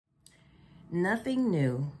Nothing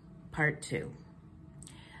New, Part 2.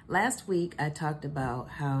 Last week, I talked about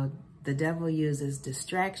how the devil uses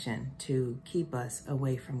distraction to keep us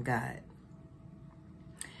away from God.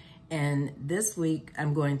 And this week,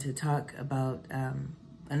 I'm going to talk about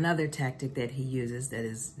another tactic that he uses that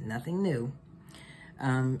is nothing new.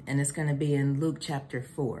 And it's going to be in Luke chapter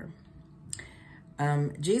 4.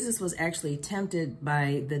 Jesus was actually tempted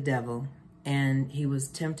by the devil, and he was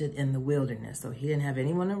tempted in the wilderness. So he didn't have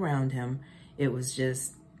anyone around him. It was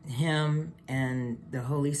just him and the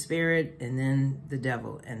Holy Spirit and then the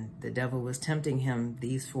devil. And the devil was tempting him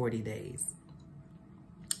these 40 days.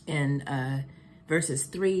 In verses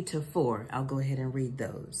 3 to 4, I'll go ahead and read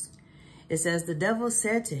those. It says, the devil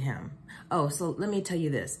said to him, so let me tell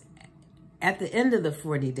you this. At the end of the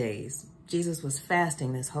 40 days, Jesus was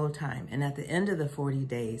fasting this whole time. And at the end of the 40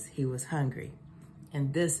 days, he was hungry.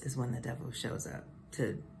 And this is when the devil shows up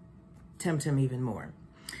to tempt him even more.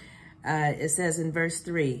 It says in verse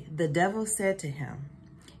 3, the devil said to him,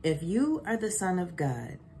 if you are the Son of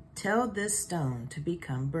God, tell this stone to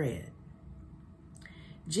become bread.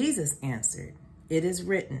 Jesus answered, it is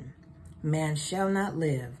written, man shall not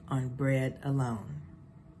live on bread alone.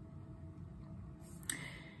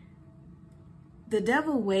 The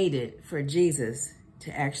devil waited for Jesus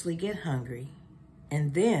to actually get hungry,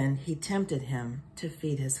 and then he tempted him to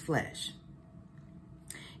feed his flesh.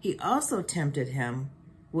 He also tempted him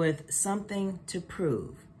with something to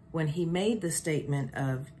prove when he made the statement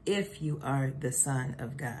of, if you are the Son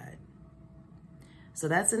of God. So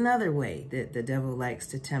that's another way that the devil likes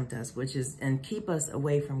to tempt us, and keep us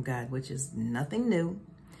away from God, which is nothing new,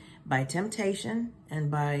 by temptation and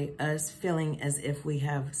by us feeling as if we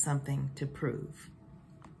have something to prove.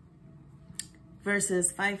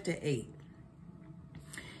 Verses 5 to 8.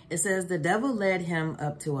 It says, the devil led him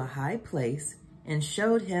up to a high place and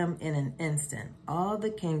showed him in an instant all the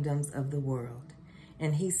kingdoms of the world.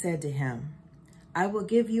 And he said to him, I will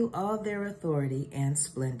give you all their authority and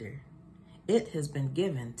splendor. It has been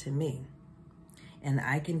given to me, and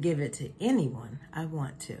I can give it to anyone I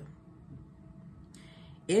want to.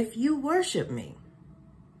 If you worship me,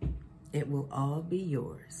 it will all be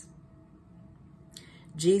yours.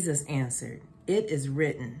 Jesus answered, it is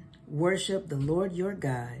written, worship the Lord your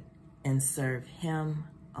God and serve him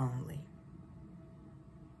only.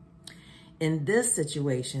 In this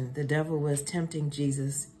situation, the devil was tempting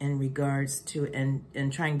Jesus in regards to,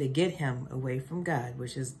 and trying to get him away from God,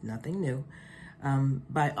 which is nothing new,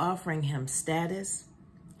 by offering him status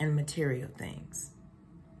and material things.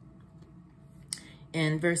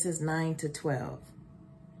 In verses 9 to 12,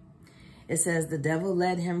 it says, the devil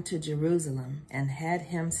led him to Jerusalem and had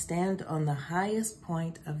him stand on the highest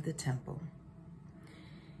point of the temple.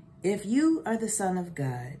 If you are the Son of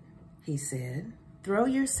God, he said, throw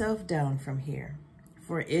yourself down from here,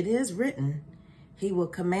 for it is written, he will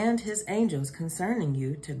command his angels concerning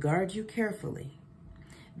you to guard you carefully.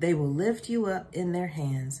 They will lift you up in their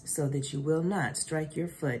hands so that you will not strike your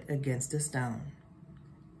foot against a stone.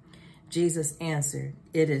 Jesus answered,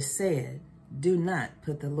 it is said, do not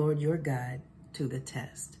put the Lord your God to the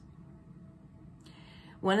test.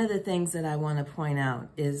 One of the things that I want to point out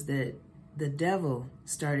is that the devil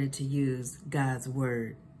started to use God's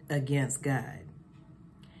word against God.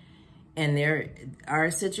 And there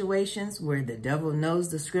are situations where the devil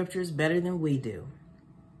knows the scriptures better than we do.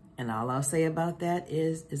 And all I'll say about that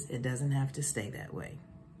is it doesn't have to stay that way.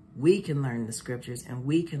 We can learn the scriptures, and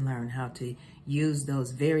we can learn how to use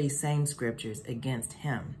those very same scriptures against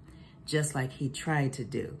him, just like he tried to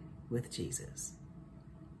do with Jesus.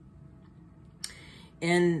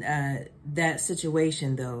 In that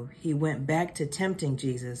situation, though, he went back to tempting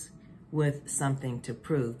Jesus with something to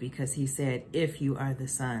prove, because he said, if you are the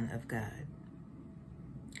Son of God.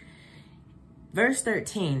 Verse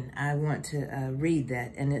 13, I want to read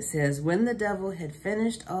that, and it says, when the devil had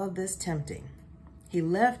finished all this tempting, he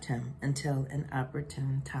left him until an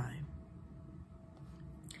opportune time.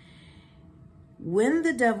 When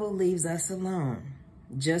the devil leaves us alone,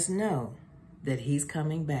 just know that he's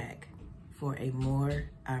coming back for a more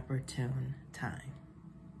opportune time.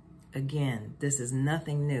 Again, this is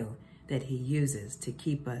nothing new that he uses to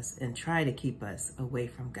keep us and try to keep us away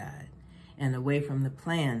from God and away from the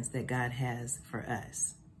plans that God has for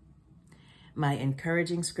us. My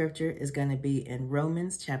encouraging scripture is going to be in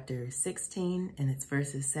Romans chapter 16, and it's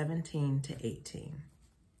verses 17 to 18.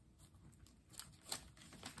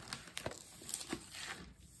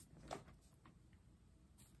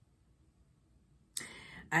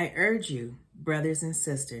 I urge you, brothers and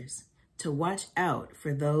sisters, to watch out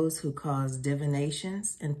for those who cause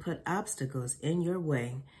divinations and put obstacles in your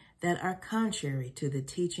way that are contrary to the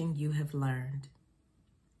teaching you have learned.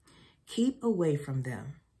 Keep away from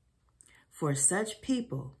them, for such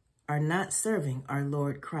people are not serving our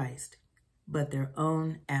Lord Christ, but their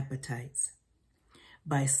own appetites.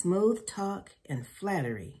 By smooth talk and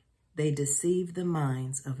flattery, they deceive the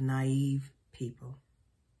minds of naive people.